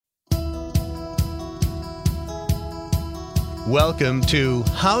Welcome to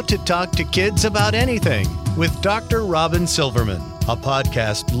How to Talk to Kids About Anything with Dr. Robin Silverman, a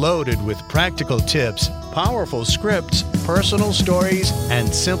podcast loaded with practical tips, powerful scripts, personal stories, and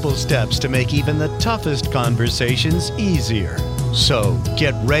simple steps to make even the toughest conversations easier. So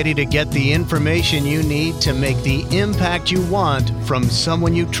get ready to get the information you need to make the impact you want from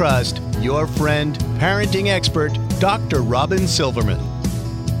someone you trust, your friend, parenting expert, Dr. Robin Silverman.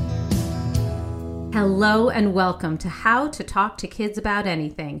 Hello and welcome to How to Talk to Kids About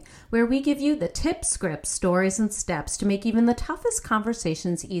Anything, where we give you the tips, scripts, stories, and steps to make even the toughest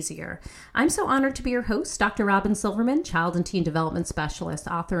conversations easier. I'm so honored to be your host, Dr. Robin Silverman, child and teen development specialist,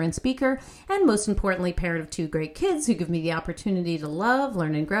 author, and speaker, and most importantly, parent of two great kids who give me the opportunity to love,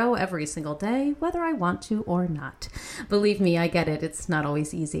 learn, and grow every single day, whether I want to or not. Believe me, I get it. It's not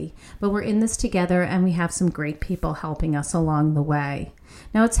always easy, but we're in this together and we have some great people helping us along the way.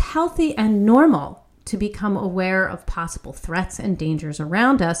 Now, it's healthy and normal to become aware of possible threats and dangers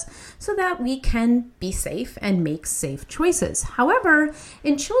around us so that we can be safe and make safe choices. However,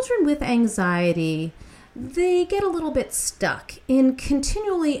 in children with anxiety, they get a little bit stuck in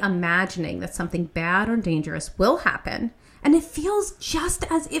continually imagining that something bad or dangerous will happen, and it feels just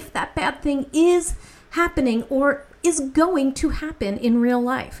as if that bad thing is happening or is going to happen in real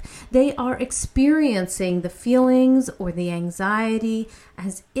life. They are experiencing the feelings or the anxiety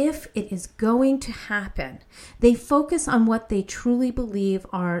as if it is going to happen. They focus on what they truly believe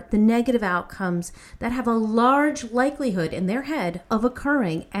are the negative outcomes that have a large likelihood in their head of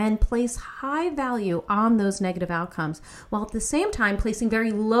occurring and place high value on those negative outcomes, while at the same time placing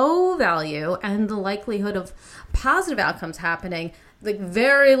very low value and the likelihood of positive outcomes happening like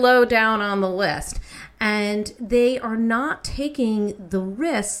very low down on the list. And they are not taking the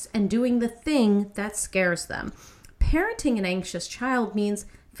risks and doing the thing that scares them. Parenting an anxious child means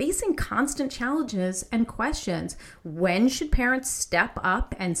facing constant challenges and questions. When should parents step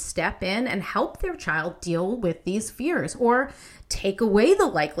up and step in and help their child deal with these fears, or take away the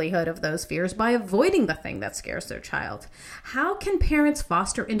likelihood of those fears by avoiding the thing that scares their child? How can parents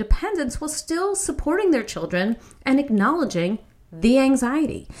foster independence while still supporting their children and acknowledging the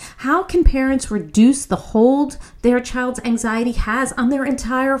anxiety? How can parents reduce the hold their child's anxiety has on their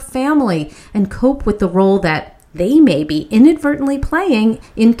entire family and cope with the role that they may be inadvertently playing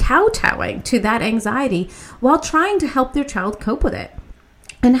in kowtowing to that anxiety while trying to help their child cope with it?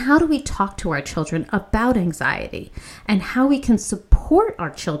 And how do we talk to our children about anxiety and how we can support our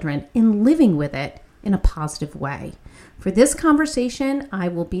children in living with it in a positive way? For this conversation, I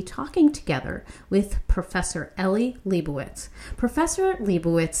will be talking together with Professor Ellie Leibovitz. Professor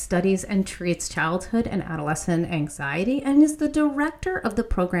Leibovitz studies and treats childhood and adolescent anxiety and is the director of the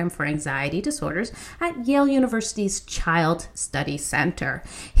Program for Anxiety Disorders at Yale University's Child Study Center.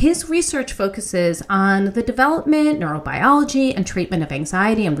 His research focuses on the development, neurobiology, and treatment of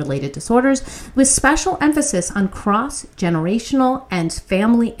anxiety and related disorders, with special emphasis on cross-generational and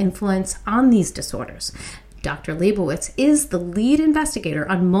family influence on these disorders. Dr. Leibovitz is the lead investigator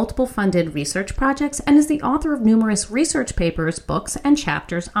on multiple funded research projects and is the author of numerous research papers, books, and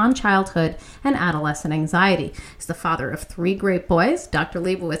chapters on childhood and adolescent anxiety. He's the father of three great boys. Dr.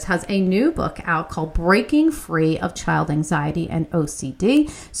 Leibovitz has a new book out called Breaking Free of Child Anxiety and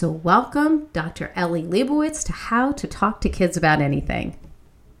OCD. So welcome, Dr. Ellie Leibovitz, to How to Talk to Kids About Anything.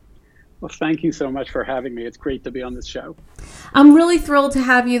 Well, thank you so much for having me. It's great to be on this show. I'm really thrilled to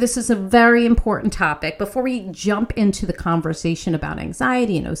have you. This is a very important topic. Before we jump into the conversation about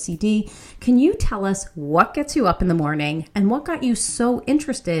anxiety and OCD, can you tell us what gets you up in the morning and what got you so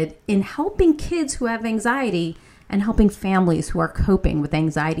interested in helping kids who have anxiety and helping families who are coping with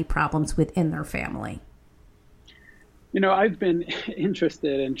anxiety problems within their family? You know, I've been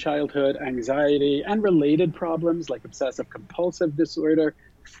interested in childhood anxiety and related problems like obsessive compulsive disorder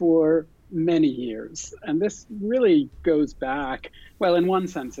for many years. And this really goes back, well, in one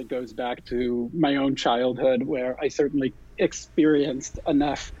sense, it goes back to my own childhood, where I certainly experienced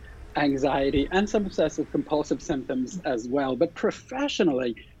enough anxiety and some obsessive compulsive symptoms as well. But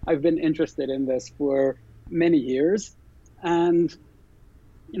professionally, I've been interested in this for many years. And,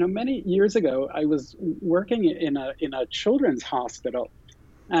 you know, many years ago, I was working in a children's hospital,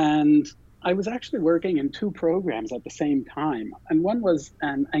 and I was actually working in two programs at the same time. And one was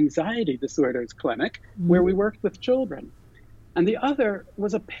an anxiety disorders clinic where we worked with children. And the other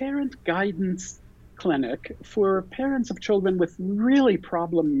was a parent guidance clinic for parents of children with really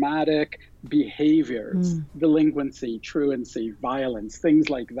problematic behaviors, delinquency, truancy, violence, things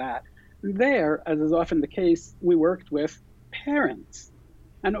like that. There, as is often the case, we worked with parents.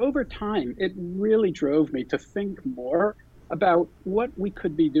 And over time, it really drove me to think more about what we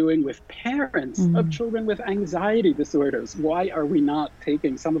could be doing with parents of children with anxiety disorders. Why are we not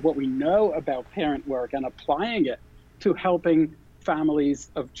taking some of what we know about parent work and applying it to helping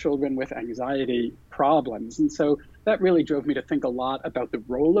families of children with anxiety problems? And so that really drove me to think a lot about the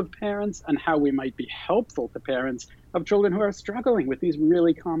role of parents and how we might be helpful to parents of children who are struggling with these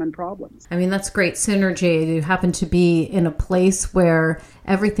really common problems. I mean, that's great synergy. You happen to be in a place where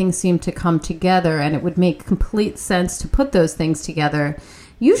everything seemed to come together, and it would make complete sense to put those things together.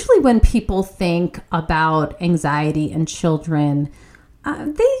 Usually when people think about anxiety in children,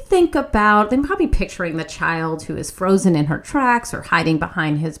 they're probably picturing the child who is frozen in her tracks or hiding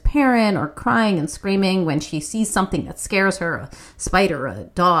behind his parent or crying and screaming when she sees something that scares her, a spider, a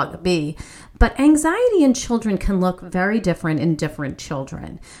dog, a bee. But anxiety in children can look very different in different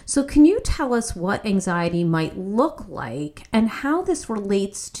children. So can you tell us what anxiety might look like and how this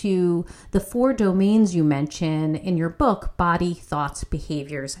relates to the 4 domains you mention in your book, body, thoughts,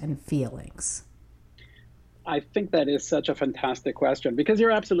 behaviors, and feelings? I think that is such a fantastic question, because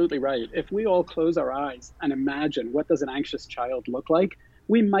you're absolutely right. If we all close our eyes and imagine what does an anxious child look like,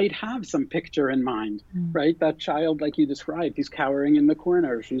 we might have some picture in mind, right? That child, like you described, he's cowering in the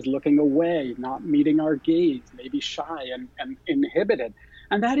corner, she's looking away, not meeting our gaze, maybe shy and inhibited.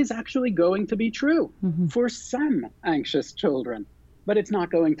 And that is actually going to be true for some anxious children, but it's not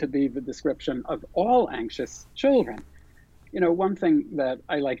going to be the description of all anxious children. You know, one thing that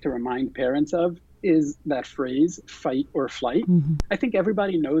I like to remind parents of is that phrase, fight or flight. I think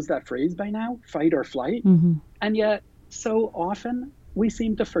everybody knows that phrase by now, fight or flight. And yet, so often, we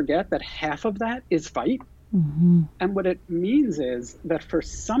seem to forget that half of that is fight. And what it means is that for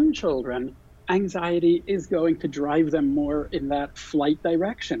some children, anxiety is going to drive them more in that flight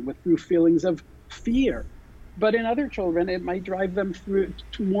direction through feelings of fear. But in other children, it might drive them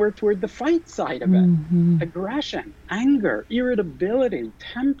more toward the fight side of it. Aggression, anger, irritability,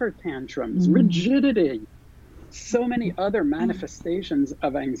 temper tantrums, rigidity, so many other manifestations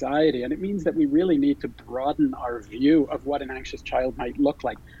of anxiety. And it means that we really need to broaden our view of what an anxious child might look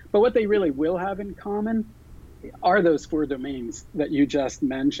like. But what they really will have in common are those 4 domains that you just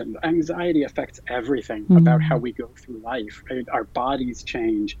mentioned. Anxiety affects everything about how we go through life. Right? Our bodies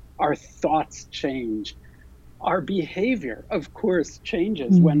change, our thoughts change. Our behavior, of course,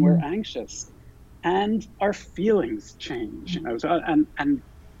 changes when we're anxious, and our feelings change. You know, and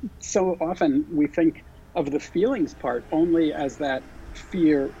so often we think of the feelings part only as that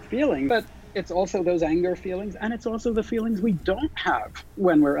fear feeling, but it's also those anger feelings, and it's also the feelings we don't have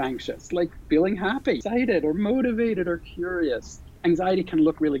when we're anxious, like feeling happy, excited, or motivated, or curious. Anxiety can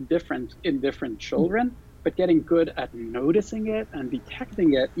look really different in different children. But getting good at noticing it and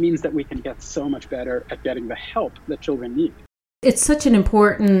detecting it means that we can get so much better at getting the help that children need. It's such an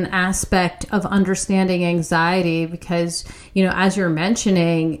important aspect of understanding anxiety because, you know, as you're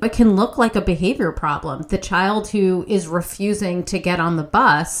mentioning, it can look like a behavior problem. The child who is refusing to get on the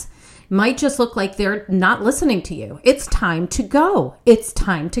bus might just look like they're not listening to you. It's time to go. It's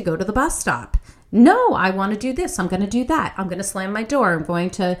time to go to the bus stop. No, I want to do this. I'm going to do that. I'm going to slam my door. I'm going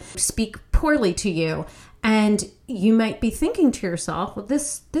to speak poorly to you. And you might be thinking to yourself, well,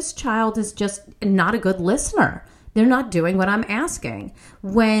 this child is just not a good listener. They're not doing what I'm asking.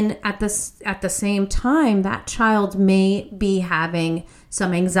 When at the same time, that child may be having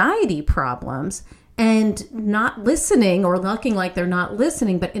some anxiety problems and not listening or looking like they're not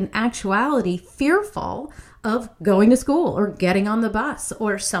listening, but in actuality, fearful of going to school or getting on the bus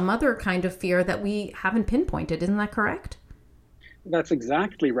or some other kind of fear that we haven't pinpointed. Isn't that correct? That's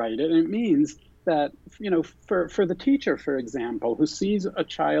exactly right. And it means that, you know, for the teacher, for example, who sees a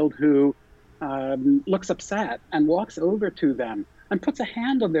child who looks upset and walks over to them and puts a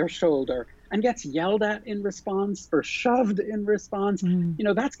hand on their shoulder and gets yelled at in response or shoved in response, you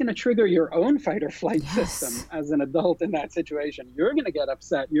know, that's going to trigger your own fight or flight system as an adult in that situation. You're going to get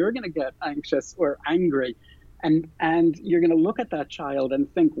upset. You're going to get anxious or angry. And you're going to look at that child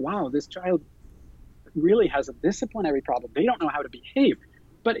and think, wow, this child really has a disciplinary problem. They don't know how to behave.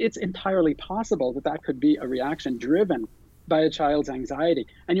 But it's entirely possible that that could be a reaction driven by a child's anxiety.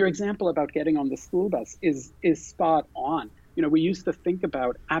 And your example about getting on the school bus is spot on. You know, we used to think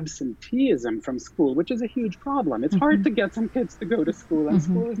about absenteeism from school, which is a huge problem. It's hard to get some kids to go to school, and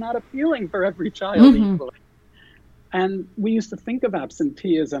school is not appealing for every child equally. And we used to think of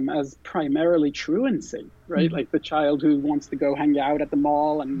absenteeism as primarily truancy, right? Like the child who wants to go hang out at the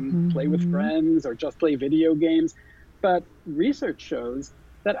mall and play with friends or just play video games. But research shows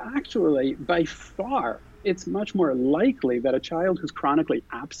that actually, by far, it's much more likely that a child who's chronically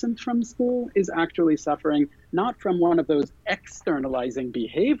absent from school is actually suffering not from one of those externalizing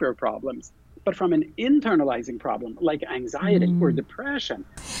behavior problems, but from an internalizing problem like anxiety or depression.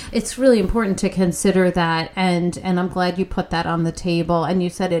 It's really important to consider that, and I'm glad you put that on the table, and you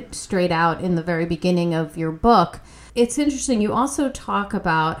said it straight out in the very beginning of your book. It's interesting. You also talk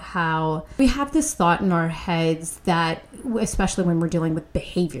about how we have this thought in our heads that, especially when we're dealing with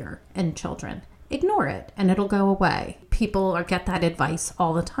behavior in children, ignore it and it'll go away. People get that advice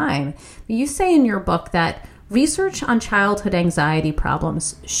all the time. You say in your book that research on childhood anxiety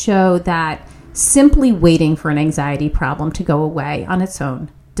problems show that simply waiting for an anxiety problem to go away on its own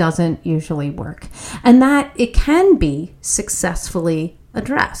doesn't usually work, and that it can be successfully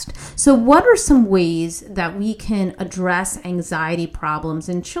addressed. So what are some ways that we can address anxiety problems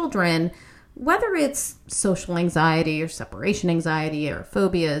in children, whether it's social anxiety or separation anxiety or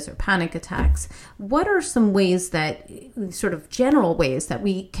phobias or panic attacks? What are some ways that, sort of general ways that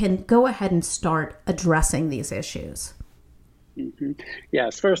we can go ahead and start addressing these issues? Mm-hmm.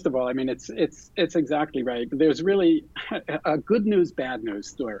 Yes, first of all, I mean, it's exactly right. There's really a good news, bad news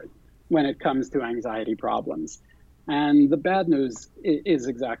story when it comes to anxiety problems. And the bad news is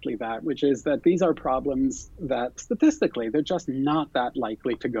exactly that, which is that these are problems that statistically, they're just not that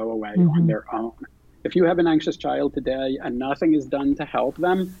likely to go away on their own. If you have an anxious child today and nothing is done to help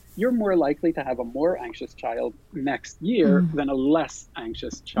them, you're more likely to have a more anxious child next year than a less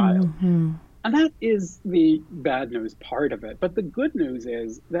anxious child. And that is the bad news part of it. But the good news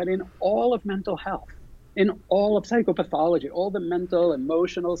is that in all of mental health, in all of psychopathology, all the mental,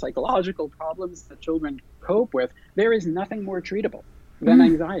 emotional, psychological problems that children cope with, there is nothing more treatable than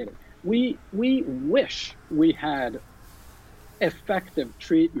anxiety. We wish we had effective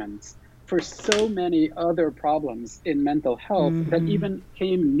treatments for so many other problems in mental health that even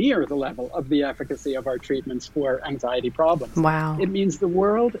came near the level of the efficacy of our treatments for anxiety problems. Wow. It means the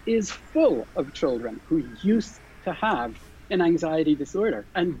world is full of children who used to have an anxiety disorder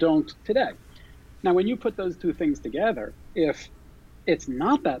and don't today. Now, when you put those two things together, if it's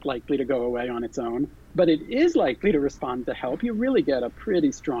not that likely to go away on its own, but it is likely to respond to help, you really get a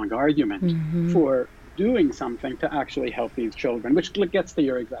pretty strong argument for doing something to actually help these children, which gets to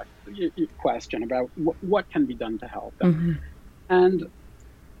your exact question about what can be done to help them. And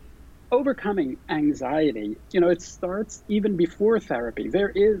overcoming anxiety, it starts even before therapy. There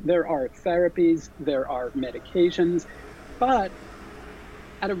are therapies, there are medications, but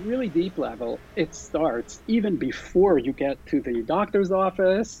at a really deep level, it starts even before you get to the doctor's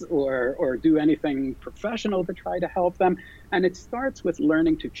office or do anything professional to try to help them. And it starts with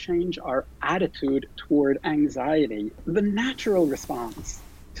learning to change our attitude toward anxiety. The natural response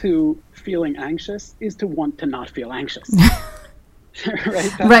to feeling anxious is to want to not feel anxious.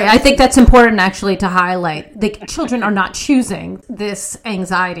 Right. I think that's important actually to highlight. The children are not choosing this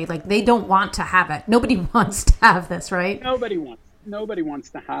anxiety. Like, they don't want to have it. Nobody wants to have this, right? Nobody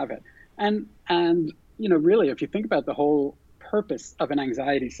wants to have it. And really, if you think about the whole purpose of an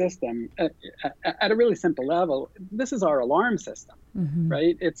anxiety system at a really simple level, this is our alarm system,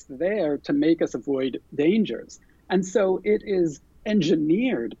 right? It's there to make us avoid dangers. And so it is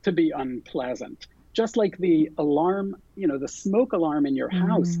engineered to be unpleasant. Just like the alarm, the smoke alarm in your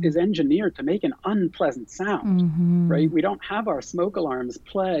house is engineered to make an unpleasant sound, right? We don't have our smoke alarms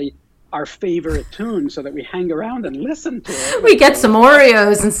play our favorite tune so that we hang around and listen to it. We get some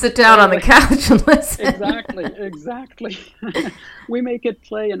Oreos and sit down on the couch and listen. Exactly. We make it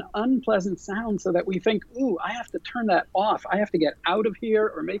play an unpleasant sound so that we think, ooh, I have to turn that off. I have to get out of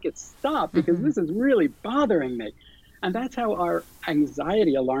here or make it stop because this is really bothering me. And that's how our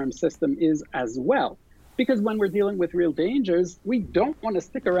anxiety alarm system is as well. Because when we're dealing with real dangers, we don't want to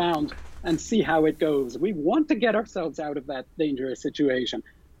stick around and see how it goes. We want to get ourselves out of that dangerous situation.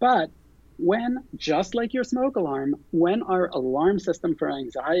 But when, just like your smoke alarm, when our alarm system for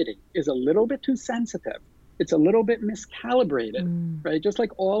anxiety is a little bit too sensitive, it's a little bit miscalibrated, right? Just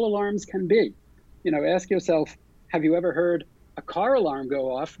like all alarms can be. Ask yourself, have you ever heard a car alarm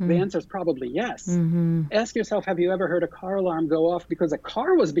go off? The answer is probably yes. Ask yourself, have you ever heard a car alarm go off because a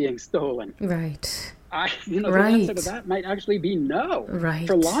car was being stolen? Right. The answer to that might actually be no. Right.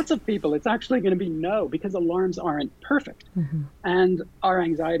 For lots of people, it's actually going to be no because alarms aren't perfect. And our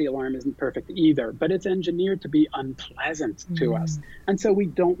anxiety alarm isn't perfect either, but it's engineered to be unpleasant to us. And so we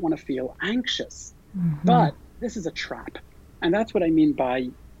don't want to feel anxious. But this is a trap. And that's what I mean by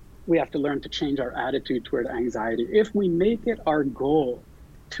we have to learn to change our attitude toward anxiety. If we make it our goal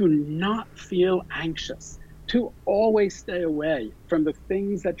to not feel anxious, to always stay away from the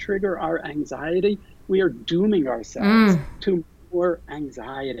things that trigger our anxiety, we are dooming ourselves to more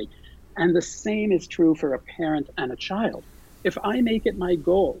anxiety. And the same is true for a parent and a child. If I make it my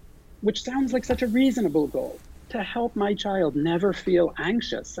goal, which sounds like such a reasonable goal, to help my child never feel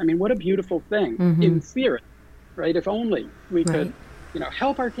anxious. I mean, what a beautiful thing in theory, right? If only we could,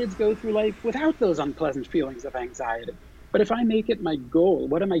 help our kids go through life without those unpleasant feelings of anxiety. But if I make it my goal,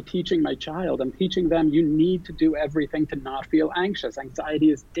 what am I teaching my child? I'm teaching them you need to do everything to not feel anxious.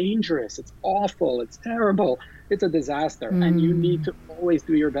 Anxiety is dangerous. It's awful. It's terrible. It's a disaster. And you need to always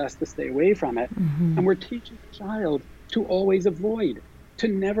do your best to stay away from it. And we're teaching the child to always avoid, to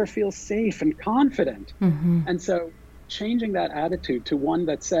never feel safe and confident. And so changing that attitude to one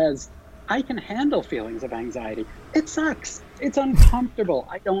that says, I can handle feelings of anxiety. It sucks. It's uncomfortable.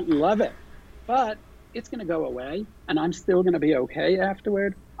 I don't love it. But it's going to go away, and I'm still going to be okay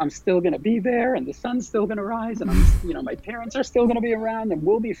afterward. I'm still going to be there, and the sun's still going to rise, and my parents are still going to be around, and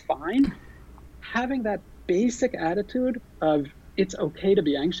we'll be fine. Having that basic attitude of it's okay to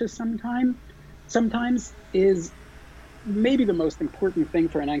be anxious sometimes is maybe the most important thing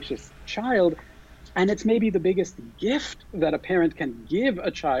for an anxious child. And it's maybe the biggest gift that a parent can give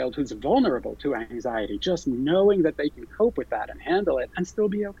a child who's vulnerable to anxiety, just knowing that they can cope with that and handle it and still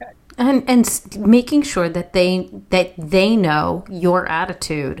be okay. And making sure that they know your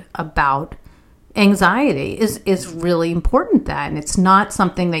attitude about anxiety is really important then. It's not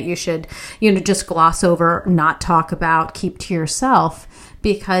something that you should, just gloss over, not talk about, keep to yourself,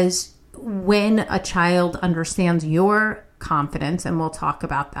 because when a child understands your confidence, and we'll talk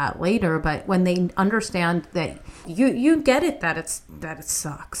about that later, but when they understand that you get it, that it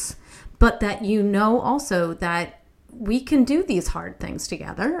sucks, but that also that we can do these hard things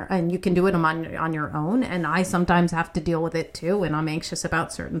together, and you can do it on your own, and I sometimes have to deal with it too, and I'm anxious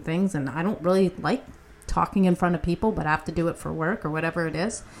about certain things, and I don't really like talking in front of people, but I have to do it for work or whatever it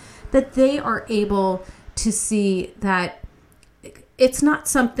is, that they are able to see that it's not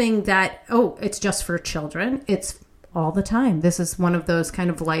something that, it's just for children. It's all the time. This is one of those kind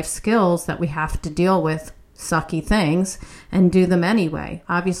of life skills that we have to deal with sucky things and do them anyway.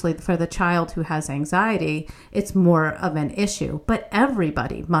 Obviously, for the child who has anxiety, it's more of an issue, but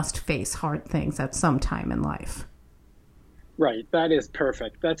everybody must face hard things at some time in life. Right. That is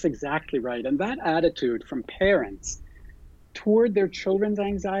perfect. That's exactly right. And that attitude from parents toward their children's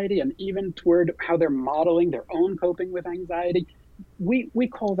anxiety, and even toward how they're modeling their own coping with anxiety, we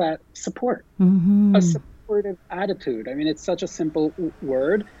call that support. A supportive attitude. I mean, it's such a simple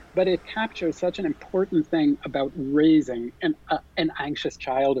word, but it captures such an important thing about raising an anxious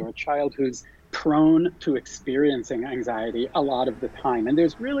child, or a child who's prone to experiencing anxiety a lot of the time. And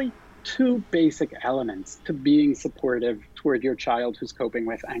there's really two basic elements to being supportive toward your child who's coping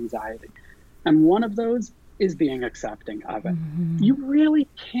with anxiety. And one of those is being accepting of it. You really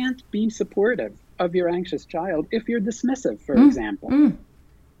can't be supportive of your anxious child if you're dismissive, for example.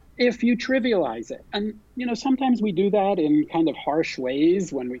 If you trivialize it. And, sometimes we do that in kind of harsh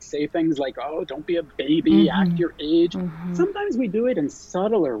ways when we say things like, don't be a baby, act your age. Sometimes we do it in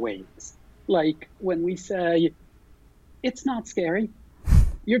subtler ways. Like when we say, it's not scary.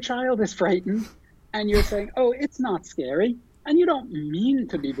 Your child is frightened, and you're saying, it's not scary. And you don't mean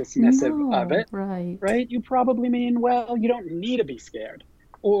to be dismissive of it, right? You probably mean, well, you don't need to be scared.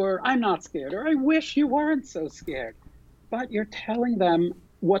 Or I'm not scared, or I wish you weren't so scared. But you're telling them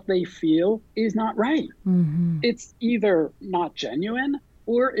what they feel is not right. It's either not genuine,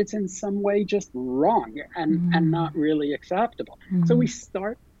 or it's in some way just wrong and not really acceptable. So we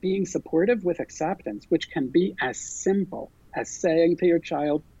start being supportive with acceptance, which can be as simple as saying to your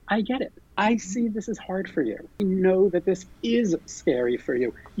child, I get it. I see this is hard for you. I know that this is scary for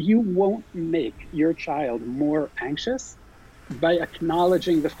you. You won't make your child more anxious by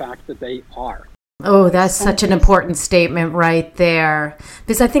acknowledging the fact that they are. Oh, that's such an important statement right there.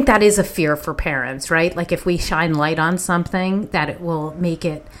 Because I think that is a fear for parents, right? Like if we shine light on something, that it will make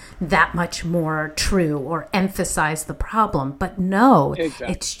it that much more true or emphasize the problem. But no,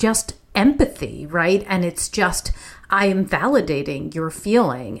 It's just empathy, right? And it's just, I am validating your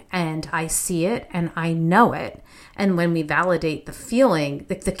feeling, and I see it and I know it. And when we validate the feeling,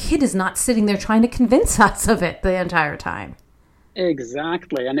 the kid is not sitting there trying to convince us of it the entire time.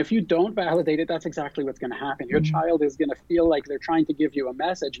 Exactly. And if you don't validate it, that's exactly what's going to happen. Your child is going to feel like they're trying to give you a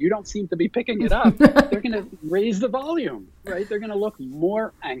message. You don't seem to be picking it up. They're going to raise the volume, right? They're going to look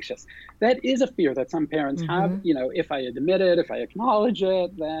more anxious. That is a fear that some parents have. If I admit it, if I acknowledge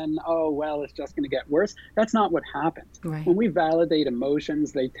it, then, it's just going to get worse. That's not what happens. Right. When we validate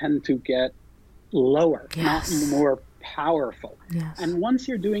emotions, they tend to get lower, not more powerful. Yes. And once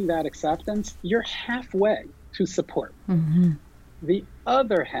you're doing that acceptance, you're halfway to support. The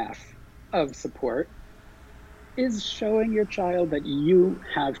other half of support is showing your child that you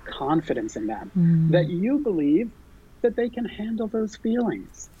have confidence in them, that you believe that they can handle those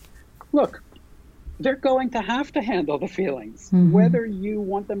feelings. Look, they're going to have to handle the feelings, Mm-hmm. whether you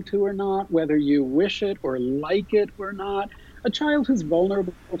want them to or not, whether you wish it or like it or not. A child who's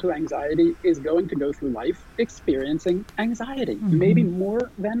vulnerable to anxiety is going to go through life experiencing anxiety, Mm-hmm. maybe more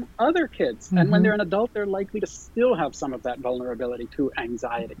than other kids. Mm-hmm. And when they're an adult, they're likely to still have some of that vulnerability to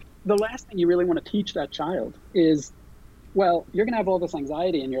anxiety. The last thing you really want to teach that child is, well, you're going to have all this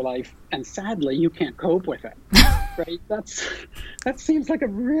anxiety in your life, and sadly, you can't cope with it. Right? That seems like a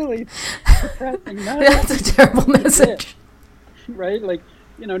really depressing message. That's a terrible message. Right? Like,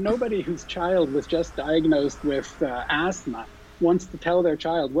 nobody whose child was just diagnosed with asthma wants to tell their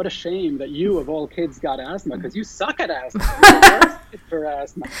child, what a shame that you, of all kids, got asthma, because you suck at asthma. For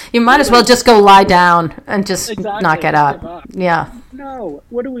asthma. You might as well just go lie down and just Exactly, not get give up. up. Yeah. No.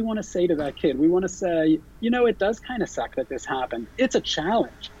 What do we want to say to that kid? We want to say, it does kind of suck that this happened. It's a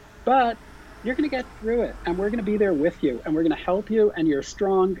challenge, but you're going to get through it, and we're going to be there with you, and we're going to help you, and you're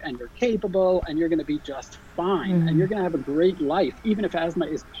strong, and you're capable, and you're going to be just fine, Mm-hmm. and you're going to have a great life, even if asthma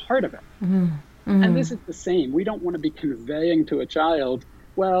is part of it. Mm-hmm. Mm-hmm. And this is the same. We don't want to be conveying to a child,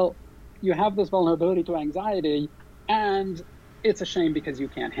 well, you have this vulnerability to anxiety, and it's a shame because you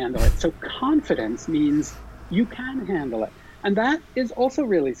can't handle it. So confidence means you can handle it. And that is also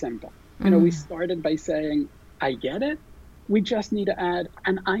really simple. Mm-hmm. We started by saying, I get it. We just need to add,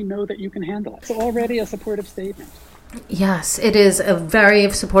 and I know that you can handle it. It's already a supportive statement. Yes, it is a very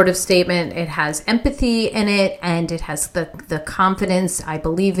supportive statement. It has empathy in it, and it has the confidence, I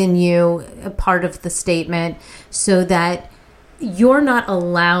believe in you, a part of the statement, so that you're not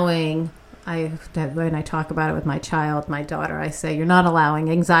allowing, when I talk about it with my child, my daughter, I say, you're not allowing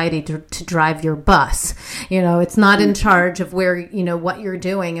anxiety to drive your bus. It's not in charge of where, what you're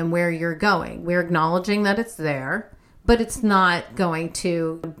doing and where you're going. We're acknowledging that it's there, but it's not going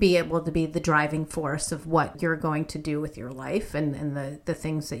to be able to be the driving force of what you're going to do with your life and the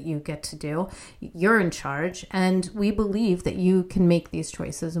things that you get to do. You're in charge, and we believe that you can make these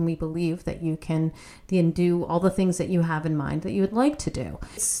choices, and we believe that you can do all the things that you have in mind that you would like to do.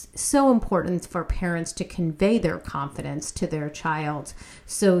 It's so important for parents to convey their confidence to their child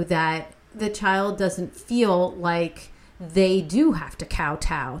so that the child doesn't feel like they do have to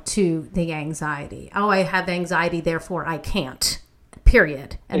kowtow to the anxiety. Oh, I have anxiety, therefore I can't,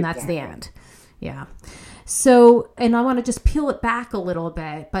 period. And Exactly. That's the end. Yeah. So, and I want to just peel it back a little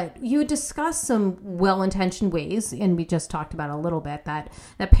bit, but you discussed some well-intentioned ways, and we just talked about a little bit, that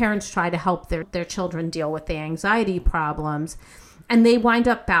parents try to help their children deal with the anxiety problems, and they wind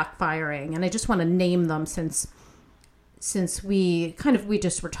up backfiring. And I just want to name them since we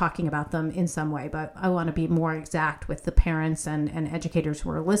just were talking about them in some way, but I want to be more exact with the parents and educators who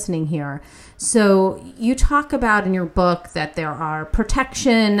are listening here. So you talk about in your book that there are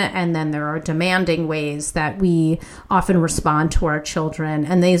protection and then there are demanding ways that we often respond to our children,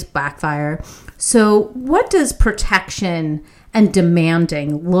 and these backfire. So what does protection and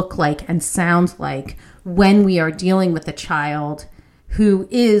demanding look like and sound like when we are dealing with a child who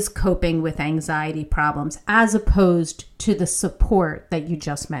is coping with anxiety problems, as opposed to the support that you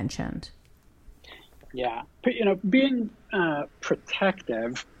just mentioned? Yeah. Being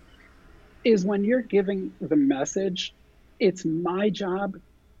protective is when you're giving the message, it's my job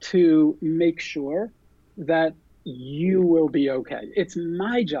to make sure that you will be okay. It's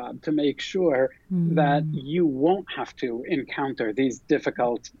my job to make sure that you won't have to encounter these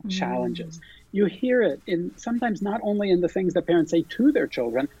difficult challenges. You hear it sometimes not only in the things that parents say to their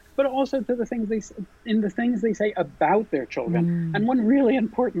children, but also to the things they say about their children. And one really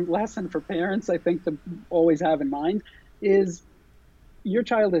important lesson for parents, I think, to always have in mind is your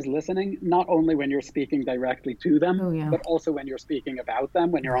child is listening not only when you're speaking directly to them, but also when you're speaking about them,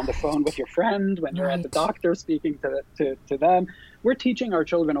 when you're on the phone with your friend, when you're at the doctor speaking to them. We're teaching our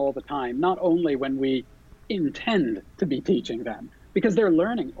children all the time, not only when we intend to be teaching them, because they're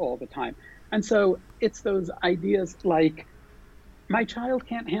learning all the time. And so it's those ideas like, my child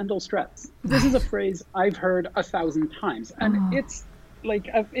can't handle stress. This is a phrase I've heard 1,000 times. And it's like,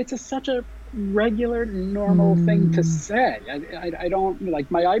 such a regular, normal thing to say. I don't, like,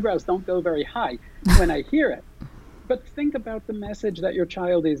 my eyebrows don't go very high when I hear it. But think about the message that your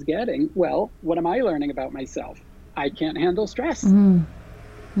child is getting. Well, what am I learning about myself? I can't handle stress.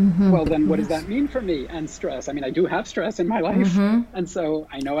 Well, then what does that mean for me and stress? I mean, I do have stress in my life, and so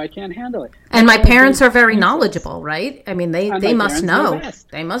I know I can't handle it. And my parents are very knowledgeable, right? I mean, they must know.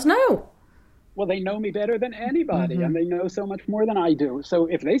 They must know. Well, they know me better than anybody, and they know so much more than I do. So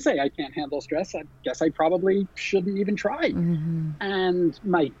if they say I can't handle stress, I guess I probably shouldn't even try. And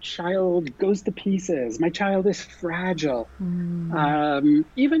my child goes to pieces. My child is fragile.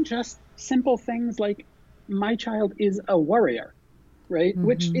 Even just simple things like, my child is a worrier. right?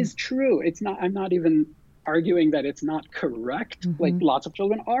 Which is true. I'm not even arguing that it's not correct. Like, lots of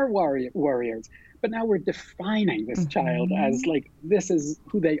children are warriors. But now we're defining this child as like, this is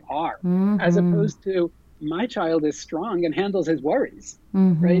who they are, as opposed to my child is strong and handles his worries,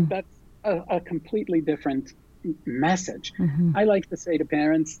 right? That's a completely different message. I like to say to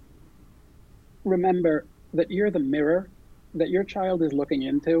parents, remember that you're the mirror that your child is looking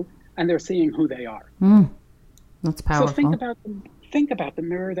into, and they're seeing who they are. That's powerful. So think about the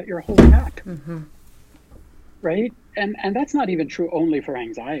mirror that you're holding up, right? And that's not even true only for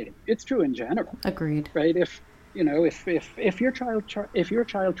anxiety. It's true in general. Agreed. Right? If your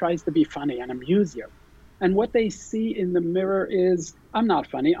child tries to be funny and amuse you, and what they see in the mirror is, I'm not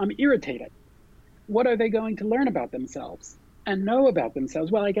funny, I'm irritated. What are they going to learn about themselves and know about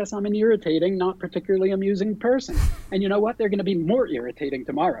themselves? Well, I guess I'm an irritating, not particularly amusing person. And you know what? They're going to be more irritating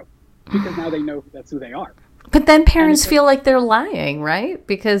tomorrow because now they know that's who they are. But then parents feel like they're lying, right?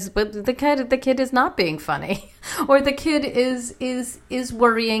 Because the kid is not being funny, or the kid is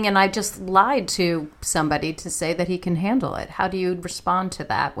worrying, and I just lied to somebody to say that he can handle it. How do you respond to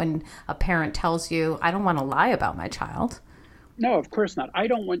that when a parent tells you, I don't want to lie about my child? No, of course not. I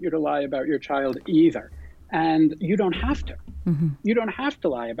don't want you to lie about your child either. And you don't have to. You don't have to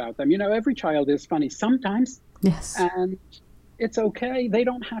lie about them. Every child is funny sometimes. Yes. And it's okay. They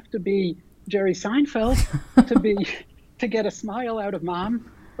don't have to be Jerry Seinfeld to get a smile out of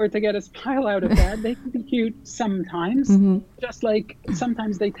mom or to get a smile out of dad. They can be cute sometimes, just like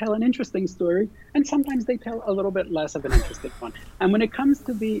sometimes they tell an interesting story and sometimes they tell a little bit less of an interesting one. And when it comes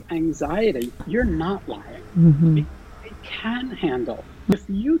to the anxiety, you're not lying. They can handle. If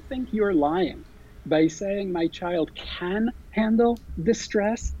you think you're lying by saying my child can handle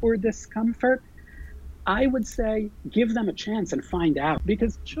distress or discomfort, I would say give them a chance and find out,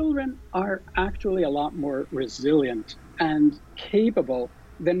 because children are actually a lot more resilient and capable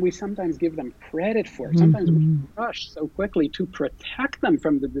than we sometimes give them credit for. Sometimes we rush so quickly to protect them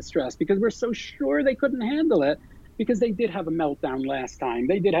from the distress because we're so sure they couldn't handle it, because they did have a meltdown last time,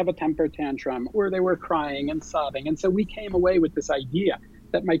 they did have a temper tantrum, or they were crying and sobbing. And so we came away with this idea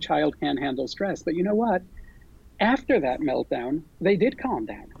that my child can handle stress. But you know what? After that meltdown, they did calm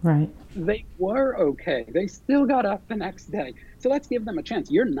down. Right. They were okay. They still got up the next day. So let's give them a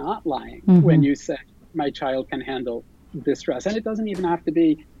chance. You're not lying when you say my child can handle distress. And it doesn't even have to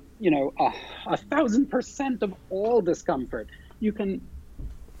be, 1,000% of all discomfort. You can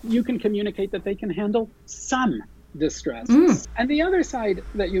communicate that they can handle some distress. And the other side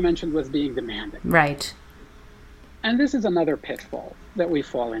that you mentioned was being demanding. Right. And this is another pitfall that we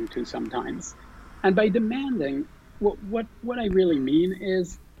fall into sometimes. And by demanding, what I really mean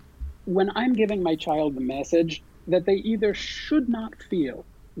is when I'm giving my child the message that they either should not feel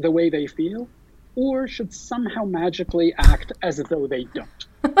the way they feel or should somehow magically act as though they don't.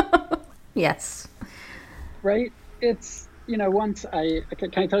 Yes. Right? It's, once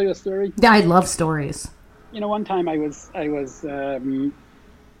can I tell you a story? Yeah, I love stories. One time I was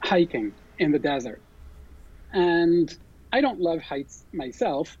hiking in the desert, and I don't love heights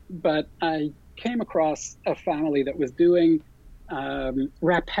myself, but I came across a family that was doing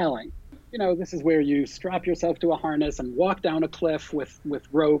rappelling. This is where you strap yourself to a harness and walk down a cliff with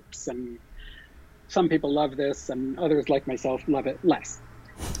ropes, and some people love this and others, like myself, love it less.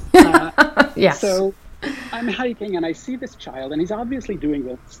 Yes. So I'm hiking and I see this child, and he's obviously doing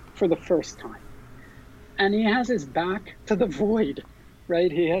this for the first time. And he has his back to the void,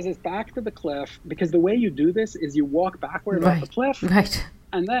 right? He has his back to the cliff, because the way you do this is you walk backward off the cliff. Right.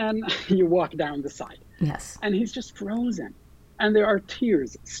 And then you walk down the side. Yes. And he's just frozen. And there are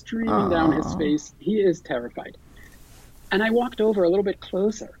tears streaming down his face. He is terrified. And I walked over a little bit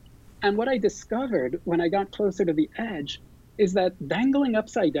closer. And what I discovered when I got closer to the edge is that dangling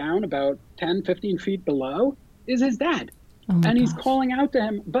upside down about 10, 15 feet below is his dad. And he's calling out to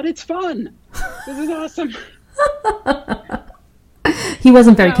him, but it's fun. This is awesome. He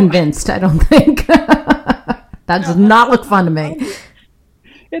wasn't very convinced, I don't think. That does not look fun to me.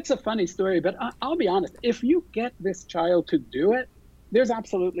 It's a funny story, but I'll be honest. If you get this child to do it, there's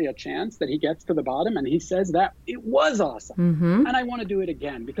absolutely a chance that he gets to the bottom and he says that it was awesome. And I want to do it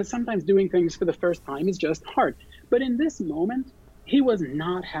again, because sometimes doing things for the first time is just hard. But in this moment, he was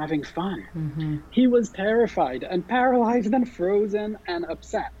not having fun. He was terrified and paralyzed and frozen and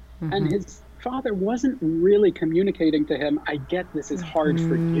upset. And his father wasn't really communicating to him, I get this is hard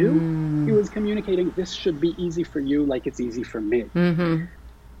for you. He was communicating, this should be easy for you like it's easy for me.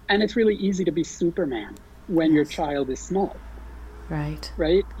 And it's really easy to be Superman when your child is small. Right.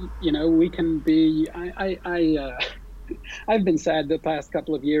 Right? We can be, I I've been sad the past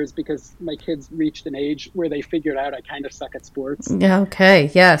couple of years because my kids reached an age where they figured out I kind of suck at sports. Yeah,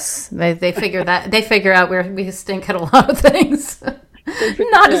 okay, yes. They figure out where we stink at a lot of things.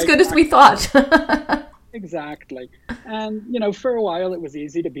 Not as good as we thought. Exactly. And, for a while it was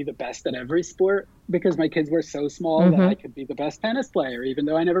easy to be the best at every sport because my kids were so small that I could be the best tennis player, even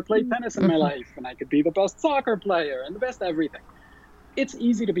though I never played tennis in my life. And I could be the best soccer player and the best everything. It's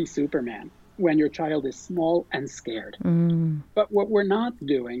easy to be Superman when your child is small and scared. But what we're not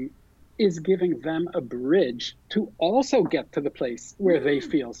doing is giving them a bridge to also get to the place where they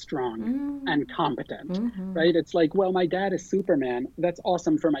feel strong and competent, right? It's like, well, my dad is Superman. That's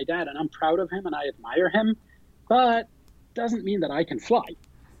awesome for my dad, and I'm proud of him and I admire him, but doesn't mean that I can fly.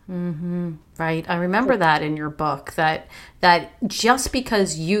 Right. I remember that in your book, that just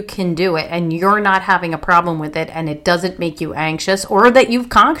because you can do it and you're not having a problem with it and it doesn't make you anxious, or that you've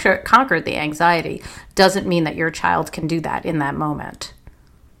conquered the anxiety, doesn't mean that your child can do that in that moment.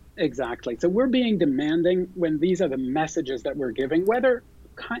 Exactly. So we're being demanding when these are the messages that we're giving, whether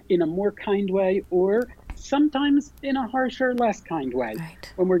in a more kind way or sometimes in a harsher, less kind way.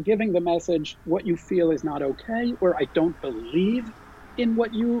 Right. When we're giving the message, what you feel is not okay, or I don't believe in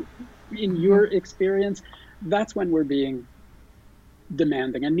your experience, that's when we're being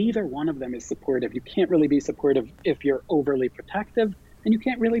demanding. And neither one of them is supportive. You can't really be supportive if you're overly protective, and you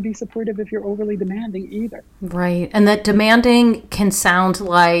can't really be supportive if you're overly demanding either. Right. And that demanding can sound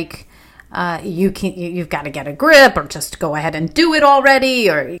like you've got to get a grip, or just go ahead and do it already,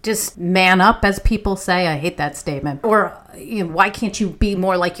 or just man up, as people say. I hate that statement. Or why can't you be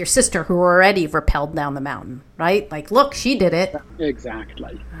more like your sister who already rappelled down the mountain, right? Like, look, she did it.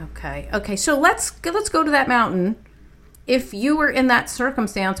 Exactly. Okay. So let's go to that mountain. If you were in that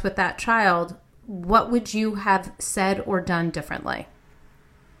circumstance with that child, what would you have said or done differently?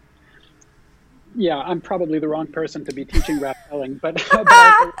 Yeah, I'm probably the wrong person to be teaching rappelling, but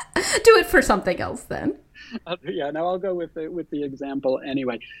do it for something else then. I'll go with the example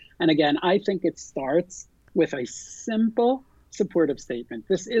anyway. And again, I think it starts with a simple supportive statement.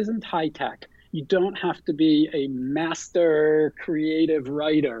 This isn't high tech. You don't have to be a master creative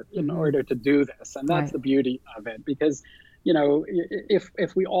writer in order to do this, and that's the beauty of it. Because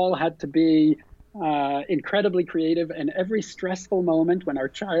if we all had to be incredibly creative in every stressful moment when our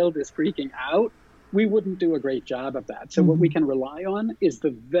child is freaking out, we wouldn't do a great job of that. So what we can rely on is the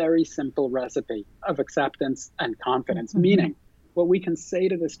very simple recipe of acceptance and confidence. Meaning, what we can say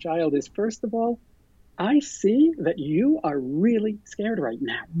to this child is, first of all, I see that you are really scared right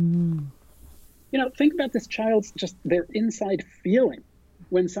now. Think about this child's just their inside feeling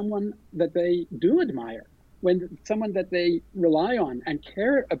when someone that they do admire, when someone that they rely on and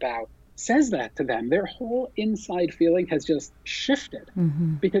care about says that to them. Their whole inside feeling has just shifted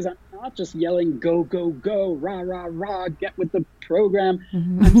because I'm not just yelling, go, go, go, rah, rah, rah, get with the program.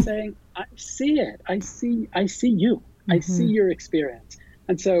 I'm saying, I see it. I see you. I see your experience.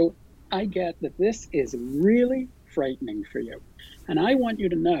 And so I get that this is really frightening for you. And I want you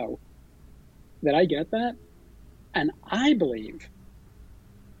to know that I get that. And I believe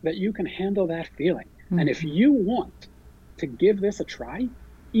that you can handle that feeling. And if you want to give this a try,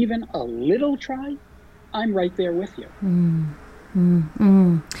 even a little try, I'm right there with you.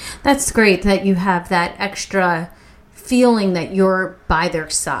 That's great that you have that extra feeling that you're by their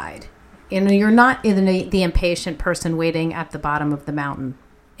side. You're not the impatient person waiting at the bottom of the mountain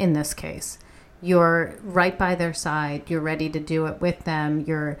in this case. You're right by their side. You're ready to do it with them.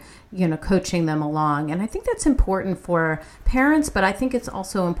 You're, coaching them along. And I think that's important for parents, but I think it's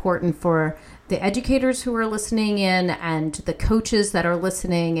also important for the educators who are listening in and the coaches that are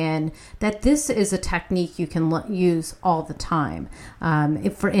listening in, that this is a technique you can use all the time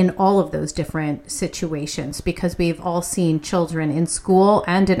in all of those different situations, because we've all seen children in school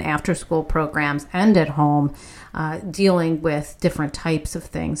and in after-school programs and at home dealing with different types of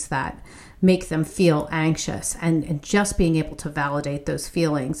things that make them feel anxious, and just being able to validate those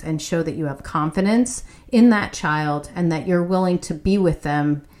feelings and show that you have confidence in that child and that you're willing to be with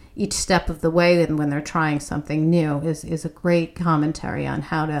them each step of the way and when they're trying something new is a great commentary on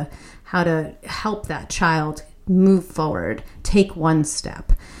how to help that child move forward, take one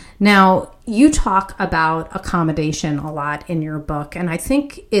step. Now, you talk about accommodation a lot in your book, and I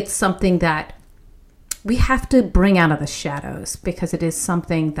think it's something that we have to bring out of the shadows, because it is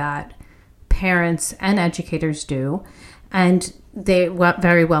something that parents and educators do, and they're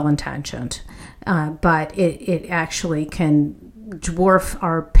very well intentioned, but it actually can dwarf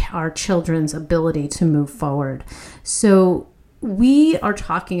our children's ability to move forward. So we are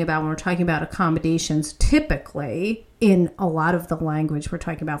talking about, when we're talking about accommodations, typically in a lot of the language we're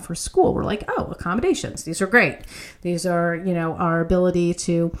talking about for school, we're like, oh, accommodations, these are great. These are, our ability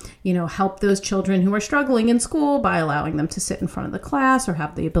to, help those children who are struggling in school by allowing them to sit in front of the class or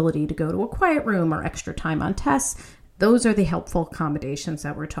have the ability to go to a quiet room or extra time on tests. Those are the helpful accommodations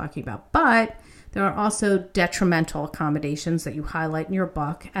that we're talking about. But there are also detrimental accommodations that you highlight in your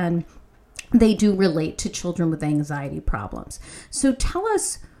book, and they do relate to children with anxiety problems. So tell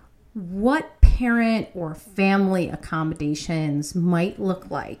us what parent or family accommodations might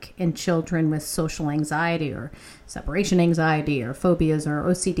look like in children with social anxiety or separation anxiety or phobias or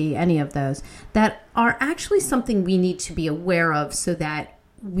OCD, any of those, that are actually something we need to be aware of so that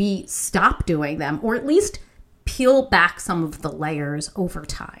we stop doing them, or at least peel back some of the layers over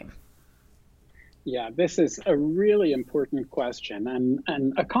time. Yeah, this is a really important question.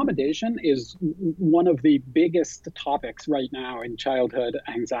 And accommodation is one of the biggest topics right now in childhood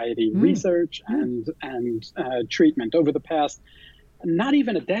anxiety research and treatment over the past, not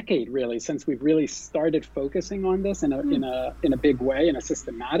even a decade really, since we've really started focusing on this in a big way, in a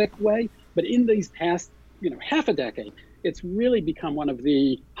systematic way. But in these past, half a decade, it's really become one of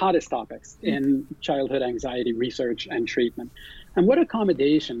the hottest topics in childhood anxiety research and treatment. And what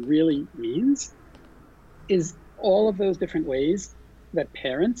accommodation really means is all of those different ways that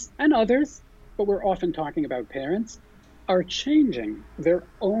parents and others, but we're often talking about parents, are changing their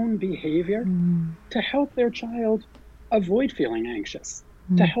own behavior to help their child avoid feeling anxious,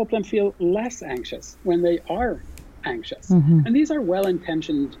 to help them feel less anxious when they are anxious. And these are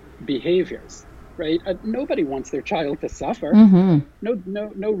well-intentioned behaviors, right? Nobody wants their child to suffer.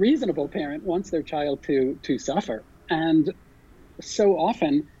 No reasonable parent wants their child to suffer. And so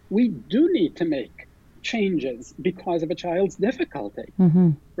often we do need to make changes because of a child's difficulty,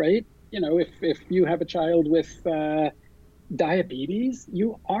 right? If you have a child with diabetes,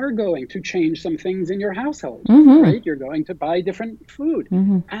 you are going to change some things in your household, right? You're going to buy different food.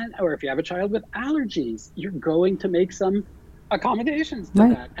 Or if you have a child with allergies, you're going to make some accommodations to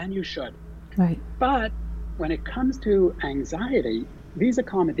that, and you should. Right. But when it comes to anxiety, these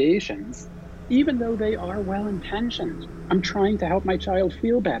accommodations, even though they are well-intentioned, I'm trying to help my child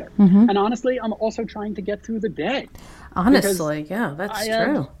feel better. And honestly, I'm also trying to get through the day. Honestly, yeah, that's true. I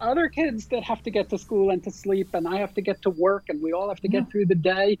have other kids that have to get to school and to sleep, and I have to get to work, and we all have to get through the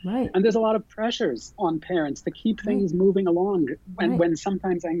day. Right. And there's a lot of pressures on parents to keep things moving along when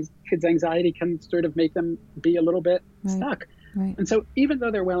sometimes kids' anxiety can sort of make them be a little bit stuck. Right. And so even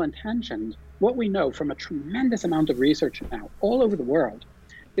though they're well-intentioned, what we know from a tremendous amount of research now all over the world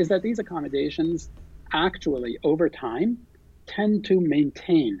is that these accommodations actually, over time, tend to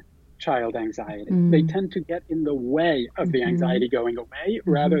maintain child anxiety. They tend to get in the way of the anxiety going away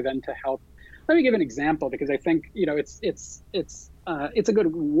rather than to help. Let me give an example, because I think, it's a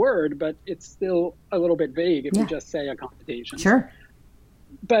good word, but it's still a little bit vague if you just say accommodations. Sure.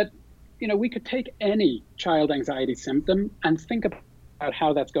 But, we could take any child anxiety symptom and think about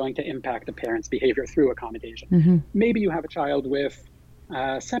how that's going to impact a parent's behavior through accommodation. Maybe you have a child with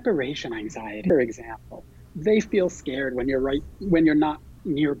separation anxiety, for example. They feel scared when you're not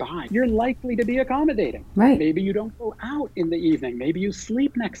nearby. You're likely to be accommodating. Right. Maybe you don't go out in the evening. Maybe you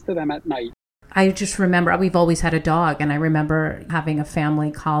sleep next to them at night. I just remember we've always had a dog, and I remember having a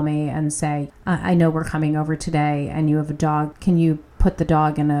family call me and say, I know we're coming over today and you have a dog. Can you put the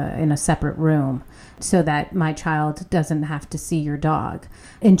dog in a separate room so that my child doesn't have to see your dog?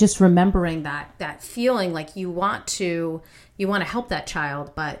 And just remembering that feeling like you want to help that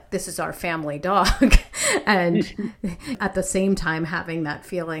child, but this is our family dog. And at the same time having that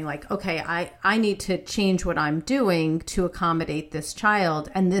feeling like, okay, I need to change what I'm doing to accommodate this child.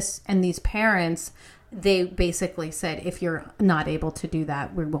 And these parents, they basically said, if you're not able to do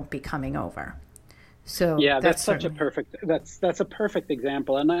that, we won't be coming over. So yeah, that's a perfect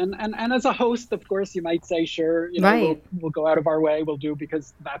example. And as a host, of course, you might say, sure, we'll go out of our way, we'll do,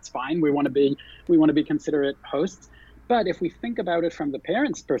 because that's fine. We want to be considerate hosts. But if we think about it from the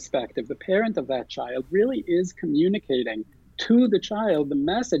parent's perspective, the parent of that child really is communicating to the child the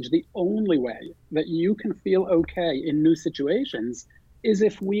message: the only way that you can feel okay in new situations is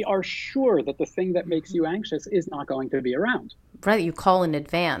if we are sure that the thing that makes you anxious is not going to be around. Right. You call in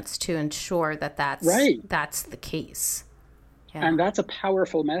advance to ensure that that's the case. Yeah. And that's a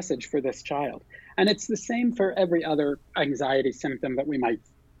powerful message for this child. And it's the same for every other anxiety symptom that we might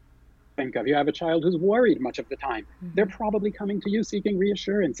think of. You have a child who's worried much of the time. They're probably coming to you seeking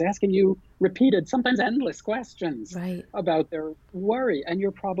reassurance, asking you repeated, sometimes endless questions about their worry, and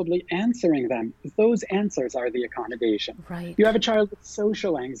you're probably answering them. Those answers are the accommodation. You have a child with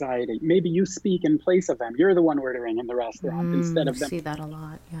social anxiety. Maybe you speak in place of them. You're the one ordering in the restaurant instead of them. See that a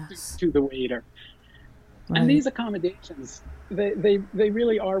lot, yes. To the waiter. And these accommodations, they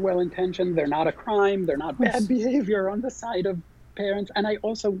really are well-intentioned. They're not a crime. They're not bad behavior on the side of parents. And I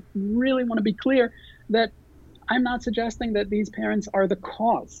also really want to be clear that I'm not suggesting that these parents are the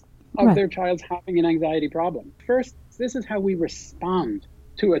cause of their child's having an anxiety problem. First, this is how we respond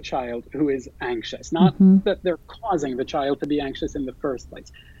to a child who is anxious, not that they're causing the child to be anxious in the first place.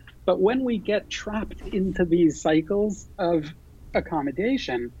 But when we get trapped into these cycles of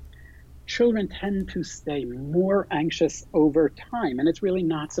accommodation, children tend to stay more anxious over time. And it's really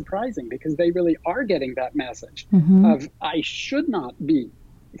not surprising because they really are getting that message of, I should not be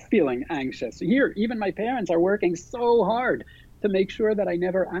feeling anxious. Here, even my parents are working so hard to make sure that I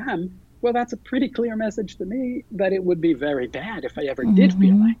never am. Well, that's a pretty clear message to me that it would be very bad if I ever did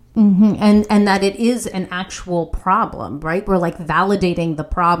feel anxious. And that it is an actual problem, right? We're like validating the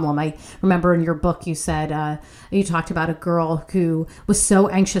problem. I remember in your book you said, you talked about a girl who was so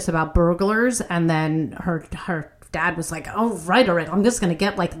anxious about burglars, and then her dad was like, oh, right, all right, I'm just going to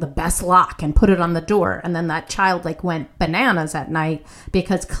get like the best lock and put it on the door. And then that child like went bananas at night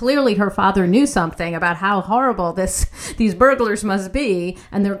because clearly her father knew something about how horrible these burglars must be.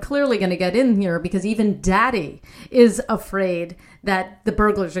 And they're clearly going to get in here because even daddy is afraid that the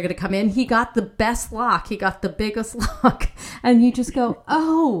burglars are going to come in. He got the best lock. He got the biggest lock. And you just go,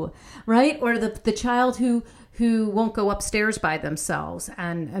 oh, right. Or the child who won't go upstairs by themselves.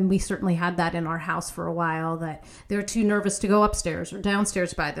 And we certainly had that in our house for a while, that they're too nervous to go upstairs or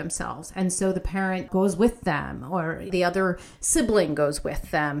downstairs by themselves. And so the parent goes with them or the other sibling goes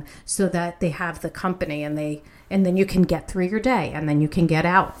with them so that they have the company and then you can get through your day and then you can get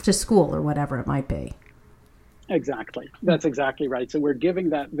out to school or whatever it might be. Exactly. That's exactly right. So we're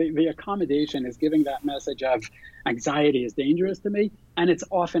giving that, the accommodation is giving that message of anxiety is dangerous to me. And it's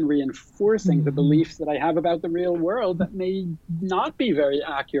often reinforcing the beliefs that I have about the real world that may not be very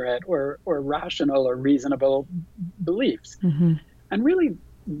accurate or rational or reasonable beliefs. And really,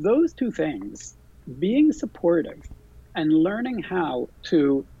 those two things, being supportive and learning how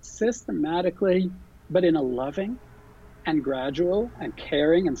to systematically, but in a loving and gradual and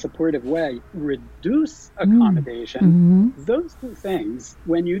caring and supportive way, reduce accommodation, those two things,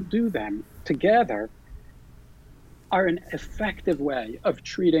 when you do them together, are an effective way of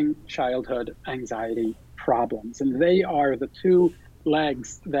treating childhood anxiety problems. And they are the two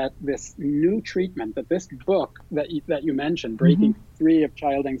legs that this new treatment, that this book that you mentioned, Breaking Free of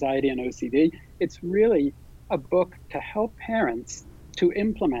Child Anxiety and OCD, it's really a book to help parents to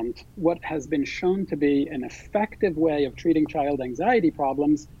implement what has been shown to be an effective way of treating child anxiety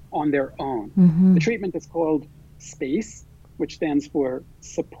problems on their own. The treatment is called SPACE, which stands for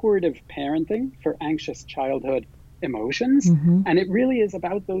Supportive Parenting for Anxious Childhood Emotions. And it really is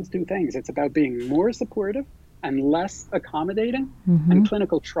about those two things. It's about being more supportive and less accommodating. And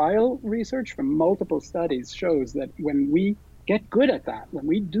clinical trial research from multiple studies shows that when we get good at that, when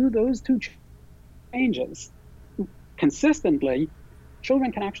we do those two changes consistently,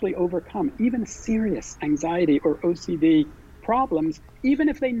 children can actually overcome even serious anxiety or OCD problems, even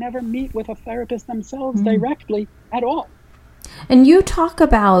if they never meet with a therapist themselves directly at all. And you talk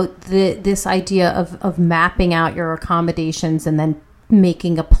about this idea of mapping out your accommodations and then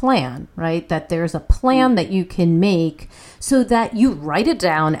making a plan, right? That there's a plan that you can make so that you write it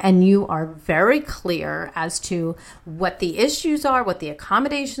down and you are very clear as to what the issues are, what the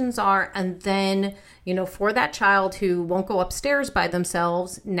accommodations are. And then, for that child who won't go upstairs by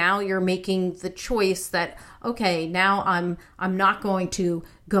themselves, now you're making the choice that, okay, now I'm not going to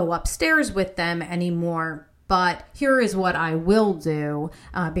go upstairs with them anymore. But here is what I will do,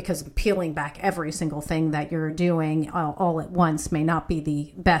 because peeling back every single thing that you're doing all at once may not be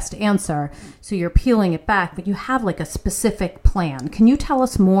the best answer. So you're peeling it back, but you have like a specific plan. Can you tell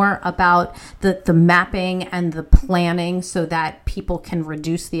us more about the mapping and the planning so that people can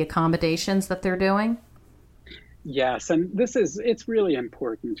reduce the accommodations that they're doing? Yes, and it's really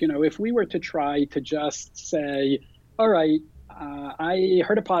important. If we were to try to just say, all right, I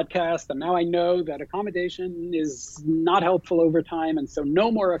heard a podcast and now I know that accommodation is not helpful over time, and so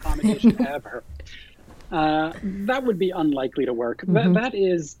no more accommodation ever. That would be unlikely to work. That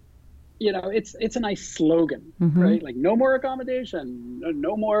is, it's a nice slogan, right? Like no more accommodation,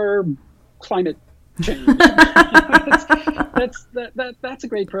 no more climate change. That's a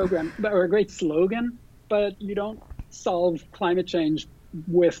great program or a great slogan, but you don't solve climate change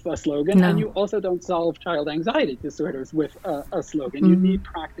with a slogan, and you also don't solve child anxiety disorders with a slogan. You need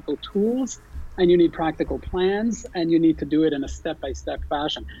practical tools, and you need practical plans, and you need to do it in a step-by-step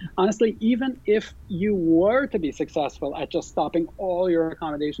fashion. Honestly, even if you were to be successful at just stopping all your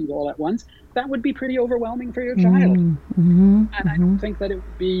accommodations all at once, that would be pretty overwhelming for your child. And I don't think that it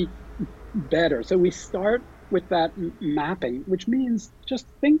would be better. So we start with that mapping, which means just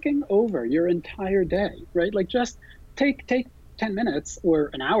thinking over your entire day, right? Like just take 10 minutes or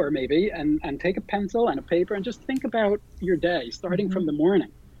an hour maybe, and take a pencil and a paper and just think about your day, starting from the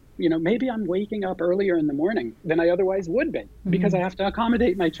morning. You know, maybe I'm waking up earlier in the morning than I otherwise would be because I have to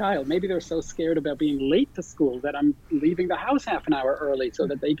accommodate my child. Maybe they're so scared about being late to school that I'm leaving the house half an hour early so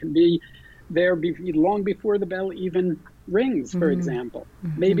that they can be there long before the bell even rings, for example.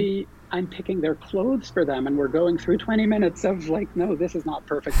 Maybe I'm picking their clothes for them and we're going through 20 minutes of like, no, this is not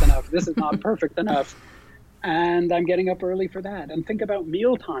perfect enough. This is not perfect enough. And I'm getting up early for that. And think about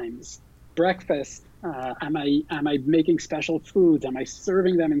meal times, breakfast. Am I making special foods? Am I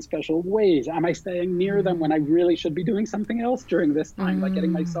serving them in special ways? Am I staying near them when I really should be doing something else during this time, like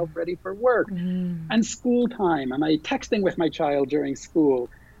getting myself ready for work? And school time. Am I texting with my child during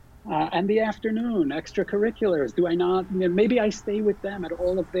school? And the afternoon, extracurriculars. Do I not? Maybe I stay with them at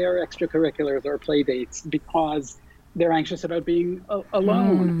all of their extracurriculars or play dates because they're anxious about being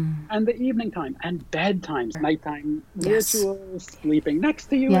alone. And the evening time and bedtime, nighttime rituals, sleeping next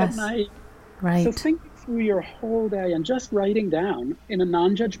to you at night. Right. So think through your whole day and just writing down in a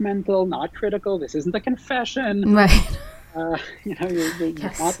non-judgmental, not critical. This isn't a confession. Right.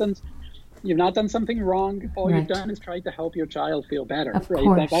 You've not done something wrong. All you've done is tried to help your child feel better. Of right.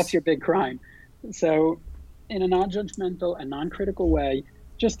 course. That's your big crime. So in a non-judgmental and non-critical way,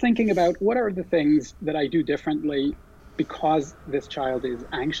 just thinking about what are the things that I do differently because this child is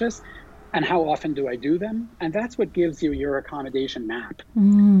anxious, and how often do I do them? And that's what gives you your accommodation map.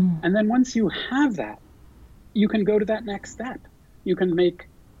 And then once you have that, you can go to that next step. You can make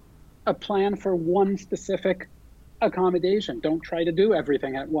a plan for one specific accommodation. Don't try to do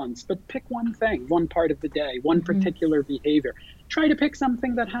everything at once, but pick one thing, one part of the day, one particular behavior. Try to pick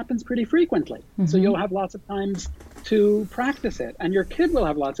something that happens pretty frequently. So you'll have lots of times to practice it, and your kid will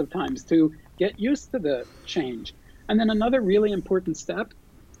have lots of times to get used to the change. And then another really important step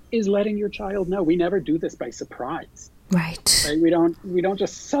is letting your child know we never do this by surprise. Right. We don't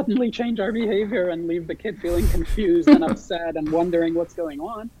just suddenly change our behavior and leave the kid feeling confused and upset and wondering what's going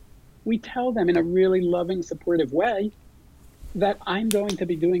on. We tell them in a really loving, supportive way that I'm going to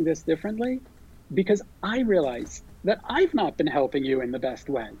be doing this differently because I realize that I've not been helping you in the best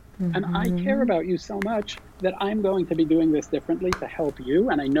way. And I care about you so much that I'm going to be doing this differently to help you.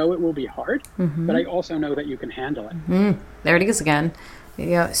 And I know it will be hard, but I also know that you can handle it. There it is again.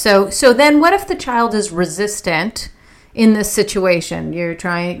 Yeah. So then what if the child is resistant in this situation? Your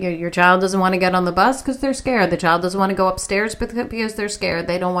child doesn't want to get on the bus because they're scared. The child doesn't want to go upstairs because they're scared.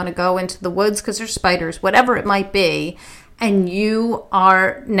 They don't want to go into the woods because there's spiders, whatever it might be. And you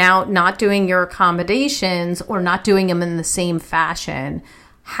are now not doing your accommodations or not doing them in the same fashion.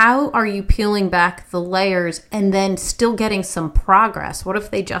 How are you peeling back the layers and then still getting some progress? What if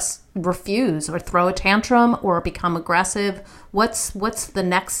they just refuse or throw a tantrum or become aggressive? What's the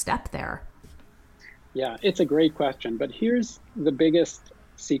next step there? Yeah, it's a great question. But here's the biggest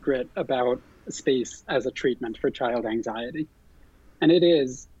secret about space as a treatment for child anxiety. And it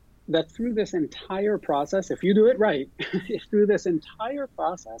is that through this entire process, if you do it right, through this entire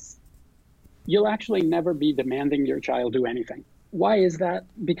process, you'll actually never be demanding your child do anything. Why is that?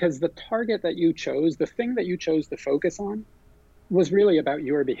 Because the target that you chose, the thing that you chose to focus on, was really about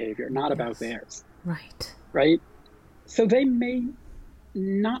your behavior, not about theirs. Right. Right? So they may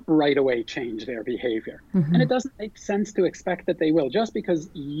not right away change their behavior. And it doesn't make sense to expect that they will. Just because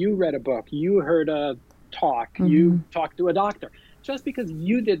you read a book, you heard a talk, you talked to a doctor, just because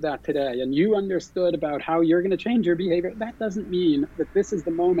you did that today and you understood about how you're going to change your behavior, that doesn't mean that this is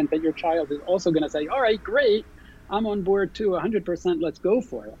the moment that your child is also going to say, all right, great, I'm on board too, 100%, let's go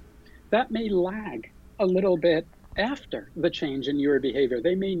for it. That may lag a little bit after the change in your behavior.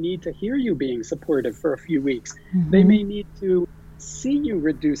 They may need to hear you being supportive for a few weeks. They may need to see you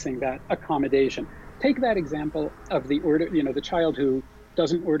reducing that accommodation. Take that example of the the child who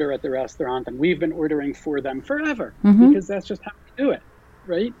doesn't order at the restaurant, and we've been ordering for them forever because that's just how we do it,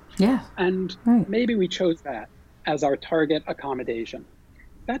 right? Yeah. And maybe we chose that as our target accommodation.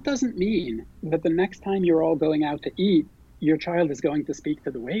 That doesn't mean that the next time you're all going out to eat, your child is going to speak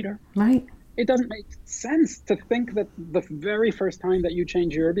to the waiter. Right. It doesn't make sense to think that the very first time that you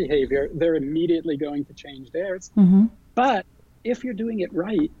change your behavior, they're immediately going to change theirs. But if you're doing it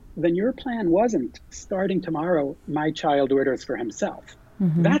right, then your plan wasn't starting tomorrow, my child orders for himself.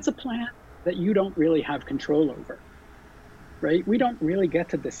 That's a plan that you don't really have control over, right? We don't really get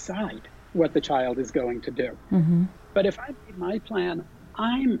to decide what the child is going to do. But if I made my plan,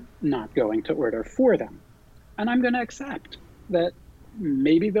 I'm not going to order for them. And I'm going to accept that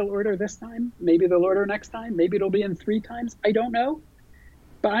maybe they'll order this time, maybe they'll order next time, maybe it'll be in 3 times. I don't know.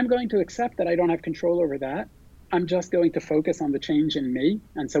 But I'm going to accept that I don't have control over that. I'm just going to focus on the change in me.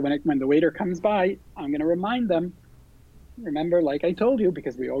 And so when the waiter comes by, I'm going to remind them, remember, like I told you,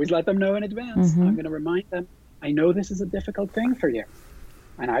 because we always let them know in advance, I'm going to remind them, I know this is a difficult thing for you,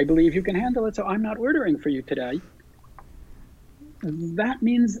 and I believe you can handle it, so I'm not ordering for you today. That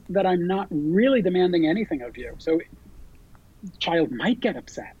means that I'm not really demanding anything of you. So the child might get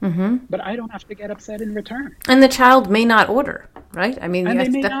upset, but I don't have to get upset in return. And the child may not order, right? I mean,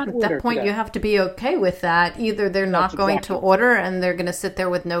 at that point, today, you have to be okay with that. Either they're not going to order and they're going to sit there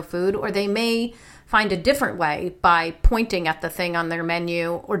with no food, or they may find a different way by pointing at the thing on their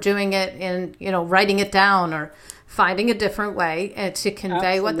menu, or doing it in, writing it down, or finding a different way to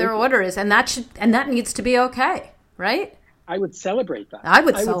convey what their order is. And that needs to be okay, right? I would celebrate that. I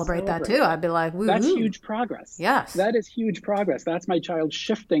would celebrate that too. I'd be like, woo-hoo. That's huge progress. Yes. That is huge progress. That's my child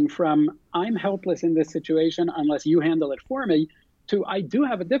shifting from I'm helpless in this situation unless you handle it for me to I do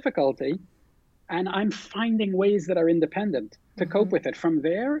have a difficulty and I'm finding ways that are independent to cope with it. From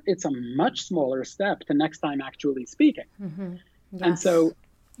there, it's a much smaller step to next time actually speaking. Yes. And so,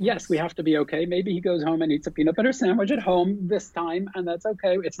 yes, we have to be okay. Maybe he goes home and eats a peanut butter sandwich at home this time, and that's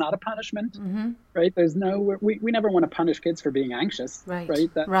okay. It's not a punishment, right? There's we never want to punish kids for being anxious, right?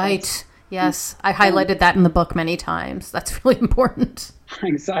 Right. Yes, I highlighted that in the book many times. That's really important.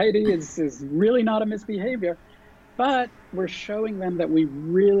 Anxiety is really not a misbehavior, but we're showing them that we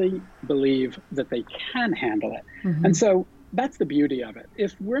really believe that they can handle it. And so that's the beauty of it.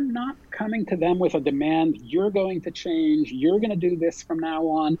 If we're not coming to them with a demand, you're going to change, you're going to do this from now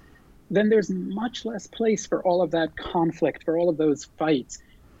on, then there's much less place for all of that conflict, for all of those fights.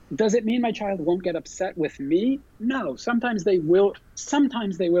 Does it mean my child won't get upset with me? No, sometimes they will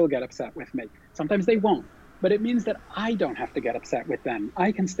get upset with me. Sometimes they won't. But it means that I don't have to get upset with them.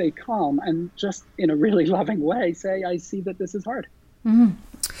 I can stay calm and just in a really loving way say, I see that this is hard.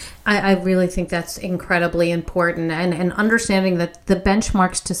 I really think that's incredibly important, and understanding that the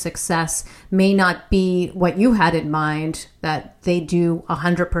benchmarks to success may not be what you had in mind, that they do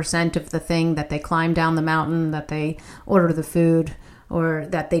 100% of the thing, that they climb down the mountain, that they order the food, or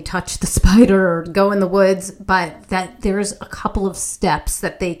that they touch the spider or go in the woods, but that there's a couple of steps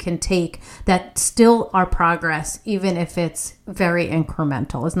that they can take that still are progress, even if it's very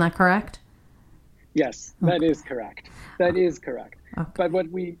incremental. Isn't that correct? Yes, that is correct. That is correct. Okay.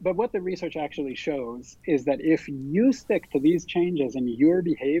 But what the research actually shows is that if you stick to these changes in your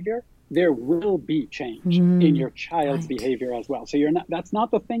behavior, there will be change in your child's behavior as well. So that's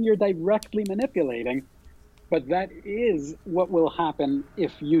not the thing you're directly manipulating, but that is what will happen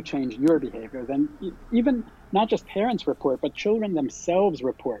if you change your behavior. Then even not just parents report, but children themselves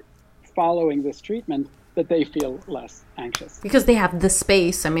report following this treatment that they feel less anxious. Because they have the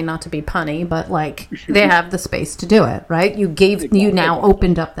space, I mean, not to be punny, but like they have the space to do it, right? You now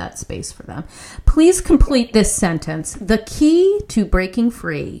opened up that space for them. Please complete this sentence. The key to breaking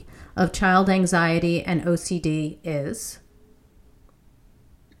free of child anxiety and OCD is?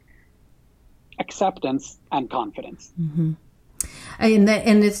 Acceptance and confidence. And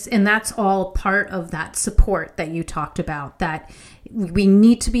that's all part of that support that you talked about, that we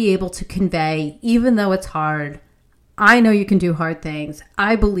need to be able to convey, even though it's hard, I know you can do hard things.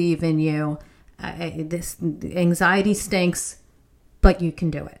 I believe in you. This anxiety stinks, but you can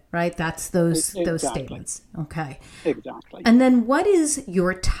do it, right? That's those statements. Okay. Exactly. And then what is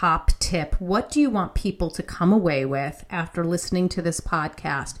your top tip? What do you want people to come away with after listening to this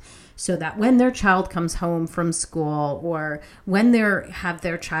podcast, so that when their child comes home from school, or when they have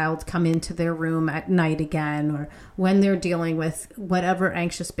their child come into their room at night again, or when they're dealing with whatever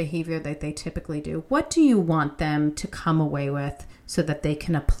anxious behavior that they typically do, what do you want them to come away with so that they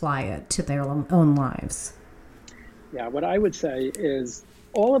can apply it to their own lives? Yeah, what I would say is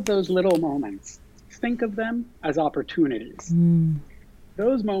all of those little moments, think of them as opportunities.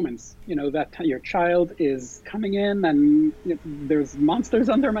 Those moments, that your child is coming in and there's monsters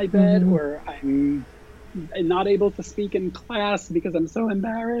under my bed, or I'm not able to speak in class because I'm so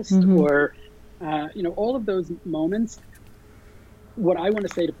embarrassed, or, all of those moments. What I want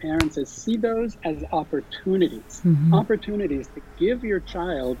to say to parents is see those as opportunities, opportunities to give your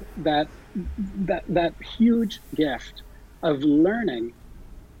child that huge gift of learning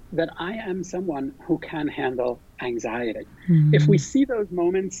that I am someone who can handle anxiety. If we see those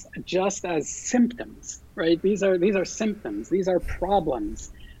moments just as symptoms, right? These are symptoms, these are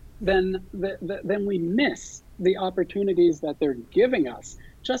problems, then we miss the opportunities that they're giving us.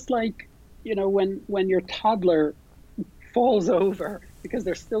 Just like, when your toddler falls over because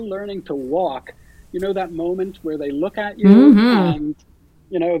they're still learning to walk, that moment where they look at you and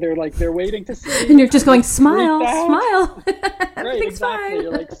they're waiting to see, and you're just going, smile. Right, exactly. Fine.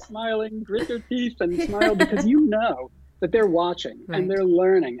 You're like smiling, grit your teeth and smile, because that they're watching and they're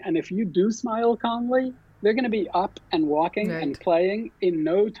learning. And if you do smile calmly, they're going to be up and walking and playing in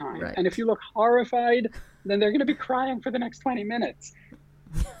no time. Right. And if you look horrified, then they're going to be crying for the next 20 minutes.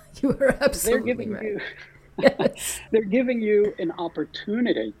 You are absolutely right. They're giving you an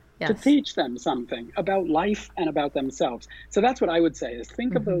opportunity to teach them something about life and about themselves. So that's what I would say, is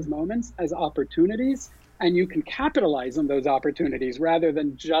think of those moments as opportunities, and you can capitalize on those opportunities rather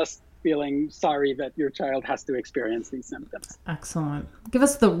than just feeling sorry that your child has to experience these symptoms. Excellent. Give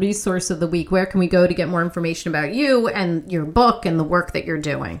us the resource of the week. Where can we go to get more information about you and your book and the work that you're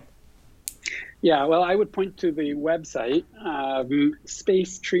doing? Yeah, well, I would point to the website,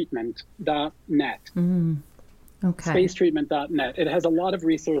 spacetreatment.net. Okay. Spacetreatment.net. It has a lot of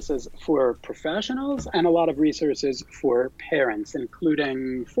resources for professionals and a lot of resources for parents,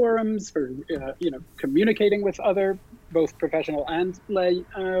 including forums for communicating with other, both professional and lay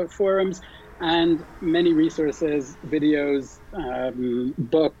forums, and many resources, videos,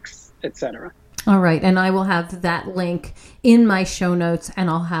 books, etc. All right. And I will have that link in my show notes, and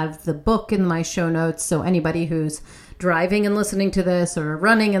I'll have the book in my show notes. So anybody who's driving and listening to this, or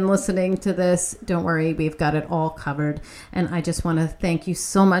running and listening to this, don't worry, we've got it all covered. And I just want to thank you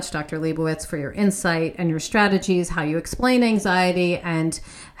so much, Dr. Leibowitz, for your insight and your strategies, how you explain anxiety, and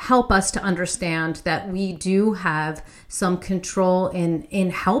help us to understand that we do have some control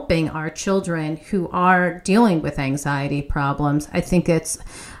in helping our children who are dealing with anxiety problems. I think it's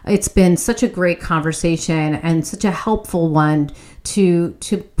been such a great conversation and such a helpful one to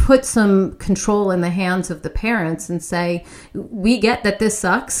put some control in the hands of the parents and say, we get that this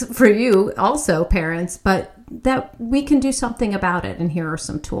sucks for you also, parents, but that we can do something about it, and here are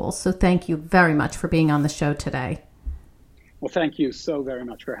some tools. So thank you very much for being on the show today. Well, thank you so very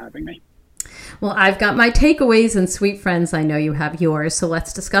much for having me. Well, I've got my takeaways, and sweet friends, I know you have yours. So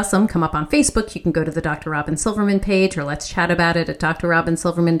let's discuss them. Come up on Facebook. You can go to the Dr. Robin Silverman page, or let's chat about it at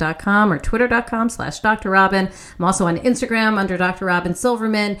drrobinsilverman.com or twitter.com/Dr. Robin. I'm also on Instagram under Dr. Robin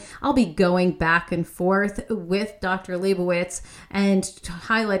Silverman. I'll be going back and forth with Dr. Leibowitz and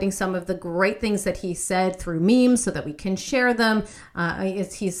highlighting some of the great things that he said through memes so that we can share them.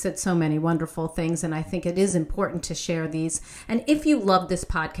 He's said so many wonderful things, and I think it is important to share these. And if you love this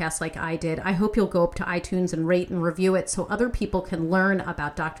podcast like I did, I hope you'll go up to iTunes and rate and review it so other people can learn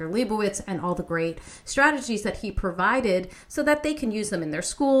about Dr. Leibowitz and all the great strategies that he provided so that they can use them in their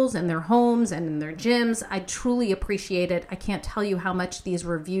schools and their homes and in their gyms. I truly appreciate it. I can't tell you how much these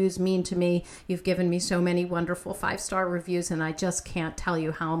reviews mean to me. You've given me so many wonderful 5-star reviews, and I just can't tell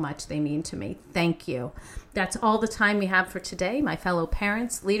you how much they mean to me. Thank you. That's all the time we have for today, my fellow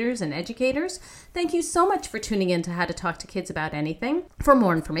parents, leaders, and educators. Thank you so much for tuning in to How to Talk to Kids About Anything. For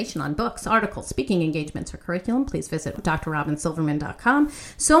more information on books, articles, speaking engagements, or curriculum, please visit drrobinsilverman.com.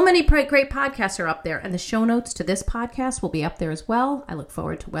 So many great podcasts are up there, and the show notes to this podcast will be up there as well. I look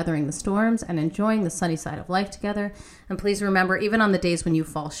forward to weathering the storms and enjoying the sunny side of life together. And please remember, even on the days when you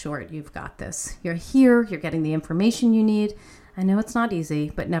fall short, you've got this. You're here, you're getting the information you need. I know it's not easy,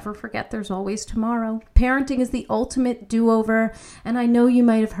 but never forget there's always tomorrow. Parenting is the ultimate do-over, and I know you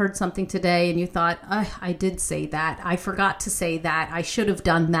might have heard something today and you thought, I did say that. I forgot to say that. I should have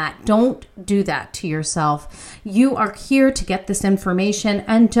done that. Don't do that to yourself. You are here to get this information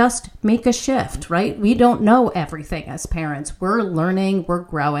and just make a shift, right? We don't know everything as parents. We're learning, we're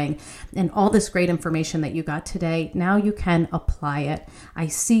growing, and all this great information that you got today, now you can apply it. I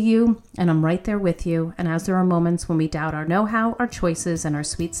see you, and I'm right there with you, and as there are moments when we doubt our know-how, our choices, and our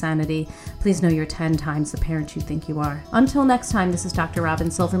sweet sanity, please know you're 10 times the parent you think you are. Until next time, this is Dr. Robin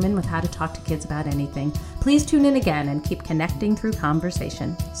Silverman with How to Talk to Kids About Anything. Please tune in again and keep connecting through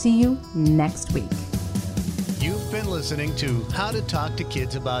conversation. See you next week. You've been listening to How to Talk to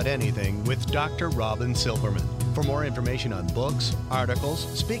Kids About Anything with Dr. Robin Silverman. For more information on books, articles,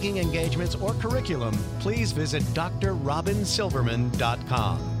 speaking engagements, or curriculum, please visit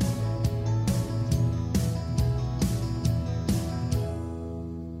drrobinsilverman.com.